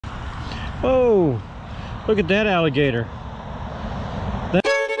Oh, look at that alligator.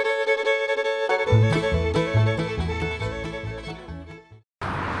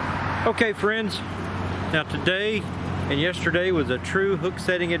 Okay friends, now today and yesterday was a true hook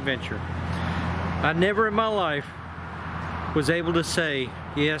setting adventure. I never in my life was able to say,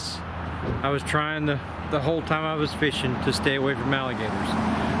 yes, I was trying the whole time I was fishing to stay away from alligators.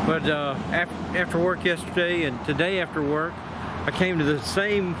 But after work yesterday and today after work, I came to the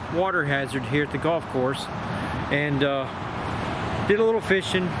same water hazard here at the golf course and did a little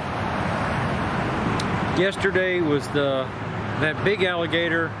fishing. Yesterday was that big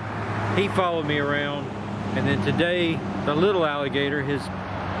alligator. He followed me around, and then today the little alligator, his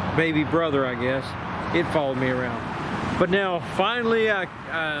baby brother I guess, it followed me around. But now finally I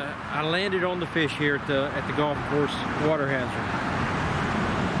landed on the fish here at the golf course water hazard.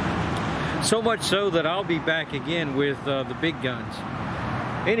 So much so that I'll be back again with the big guns.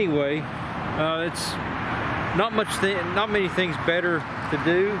 Anyway, it's not many things better to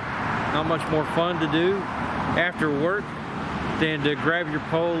do, not much more fun to do after work than to grab your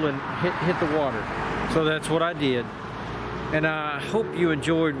pole and hit the water. So that's what I did. And I hope you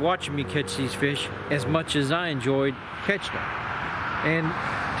enjoyed watching me catch these fish as much as I enjoyed catching them. And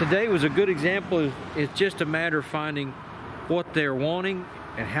today was a good example. It's just a matter of finding what they're wanting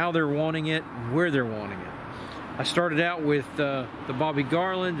and how they're wanting it and where they're wanting it. I started out with the Bobby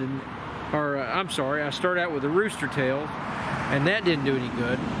Garland, I started out with the rooster tails, and that didn't do any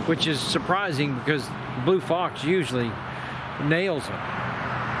good, which is surprising because blue fox usually nails them.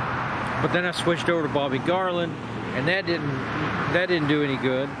 But then I switched over to Bobby Garland, and that didn't do any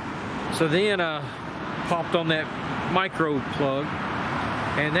good. So then I popped on that micro plug,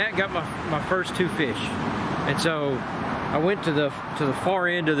 and that got my first two fish. And so I went to the far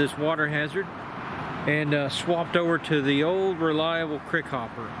end of this water hazard and swapped over to the old reliable crick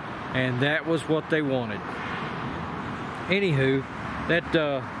hopper, and that was what they wanted. Anywho, that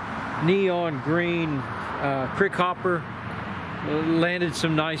neon green crick hopper landed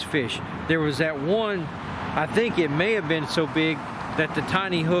some nice fish. There was that one, I think it may have been so big that the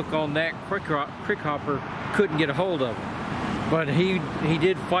tiny hook on that crick hopper couldn't get a hold of it. But he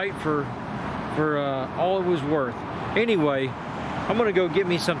did fight for all it was worth. Anyway, I'm gonna go get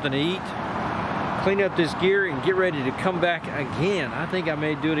me something to eat, clean up this gear, and get ready to come back again. I think I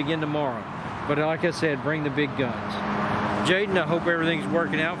may do it again tomorrow. But like I said, bring the big guns. Jaden, I hope everything's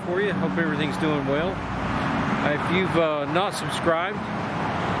working out for you. I hope everything's doing well. If you've not subscribed,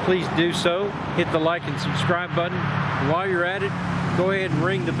 please do so. Hit the like and subscribe button. And while you're at it, go ahead and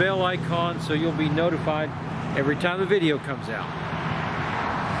ring the bell icon so you'll be notified every time the video comes out.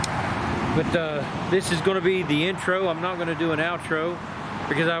 But this is going to be the intro. I'm not going to do an outro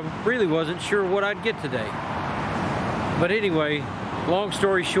because I really wasn't sure what I'd get today. But anyway, long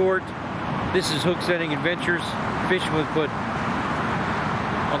story short, this is Hook Setting Adventures, fishing with Puddin'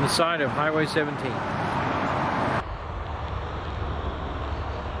 on the side of Highway 17.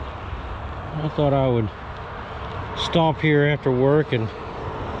 I thought I would stop here after work and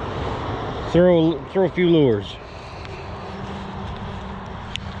throw a few lures.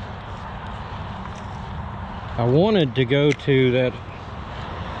 I wanted to go to that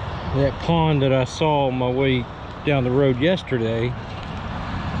pond that I saw on my way down the road yesterday,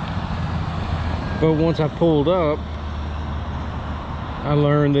 but once I pulled up, I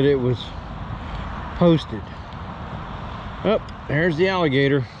learned that it was posted. Oh, there's the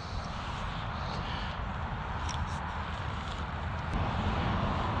alligator.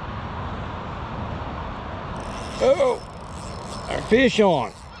 Oh, fish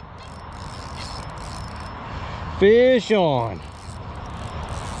on. Fish on.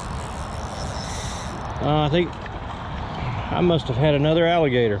 I think I must have had another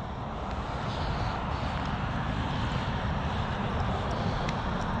alligator.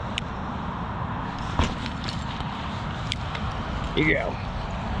 You go.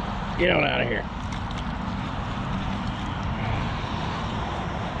 Get on out of here.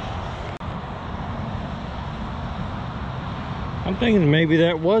 I'm thinking maybe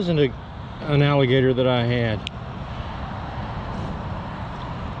that wasn't an alligator that I had.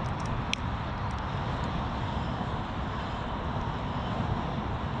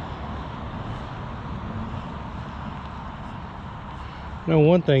 No,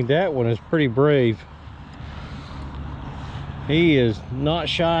 one thing, that one is pretty brave. He is not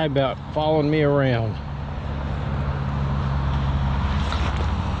shy about following me around.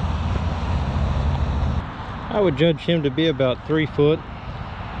 I would judge him to be about 3 foot.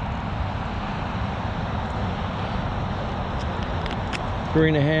 Three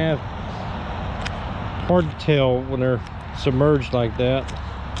and a half. Hard to tell when they're submerged like that.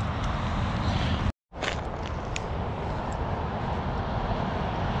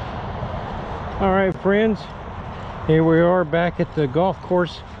 All right, friends, here we are back at the golf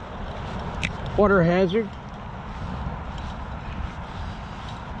course water hazard.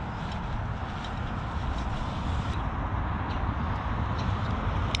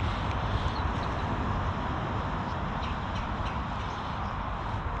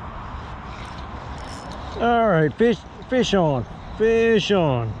 All right, fish on, fish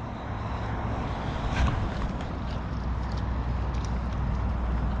on.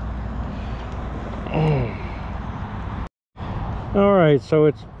 All right, so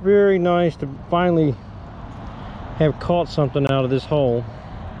it's very nice to finally have caught something out of this hole.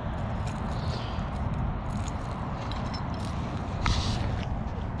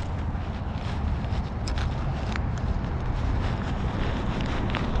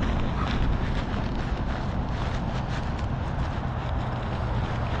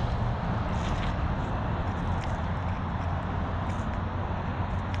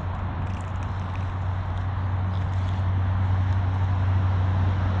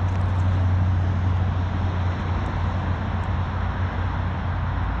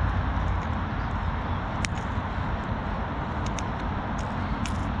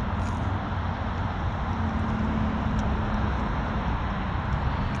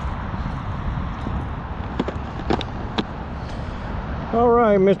 All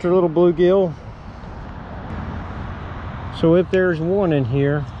right, Mr. Little Bluegill. So if there's one in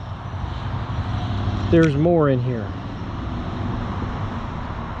here, there's more in here.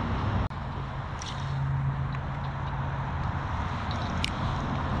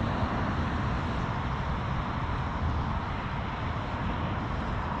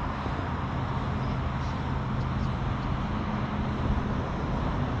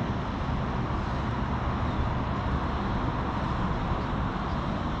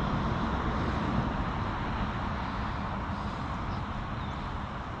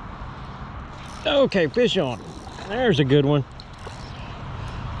 Okay, fish on. There's a good one.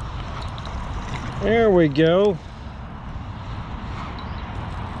 There we go.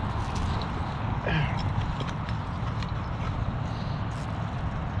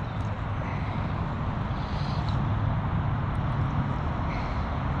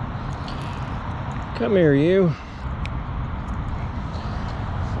 Come here, you.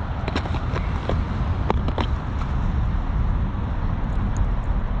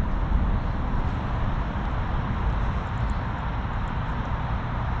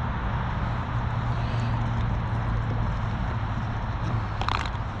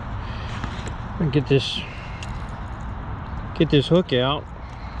 Get this hook out.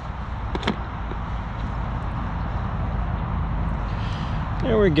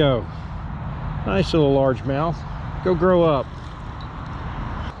 There we go. Nice little largemouth. Go grow up.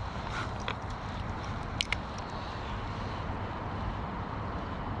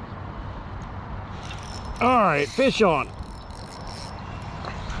 All right, fish on.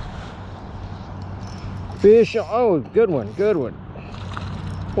 Fish on. Oh, good one, good one.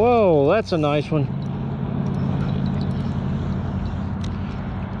 Whoa, that's a nice one.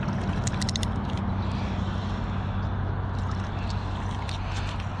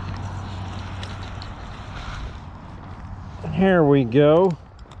 Here we go.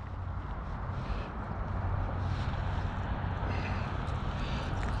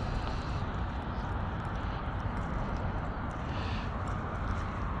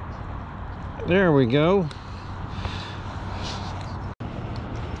 There we go.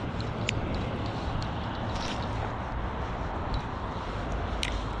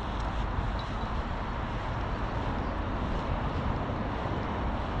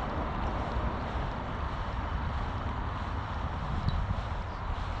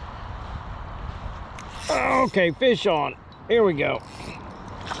 Okay, fish on. Here we go.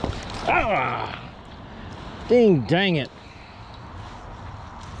 Ah! Ding dang it.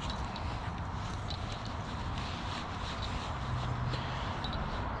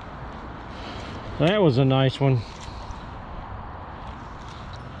 That was a nice one.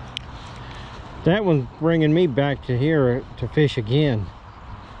 That one's bringing me back to here to fish again.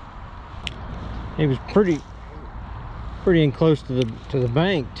 It was pretty in close to the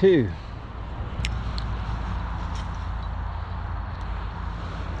bank too.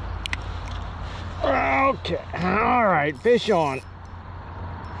 Okay, all right, fish on.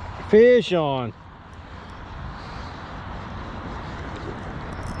 Fish on.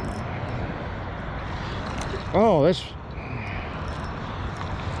 Oh, this.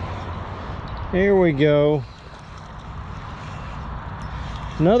 Here we go.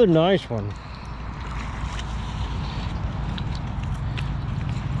 Another nice one.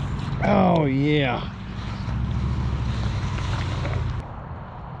 Oh, yeah.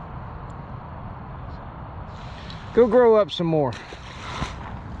 Go grow up some more.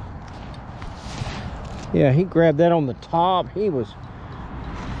 Yeah, he grabbed that on the top. He was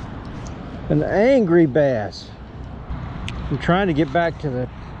an angry bass. I'm trying to get back to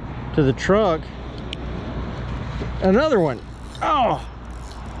the truck. Another one. Oh.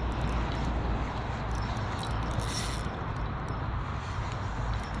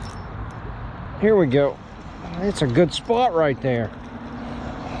 Here we go. It's a good spot right there.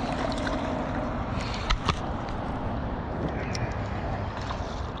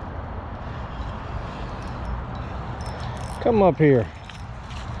 Come up here.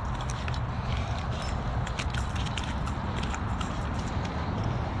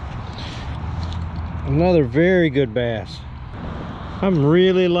 Another very good bass. I'm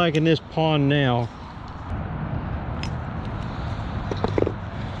really liking this pond now.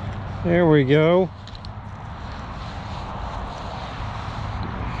 There we go.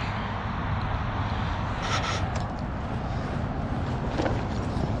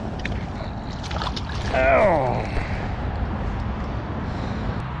 Oh.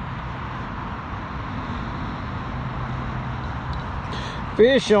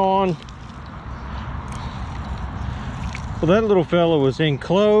 Fish on. Well, that little fella was in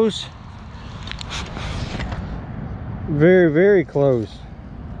close. Very, very close.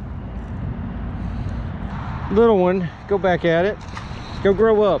 Little one, go back at it. Go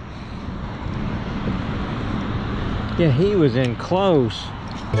grow up. Yeah, he was in close.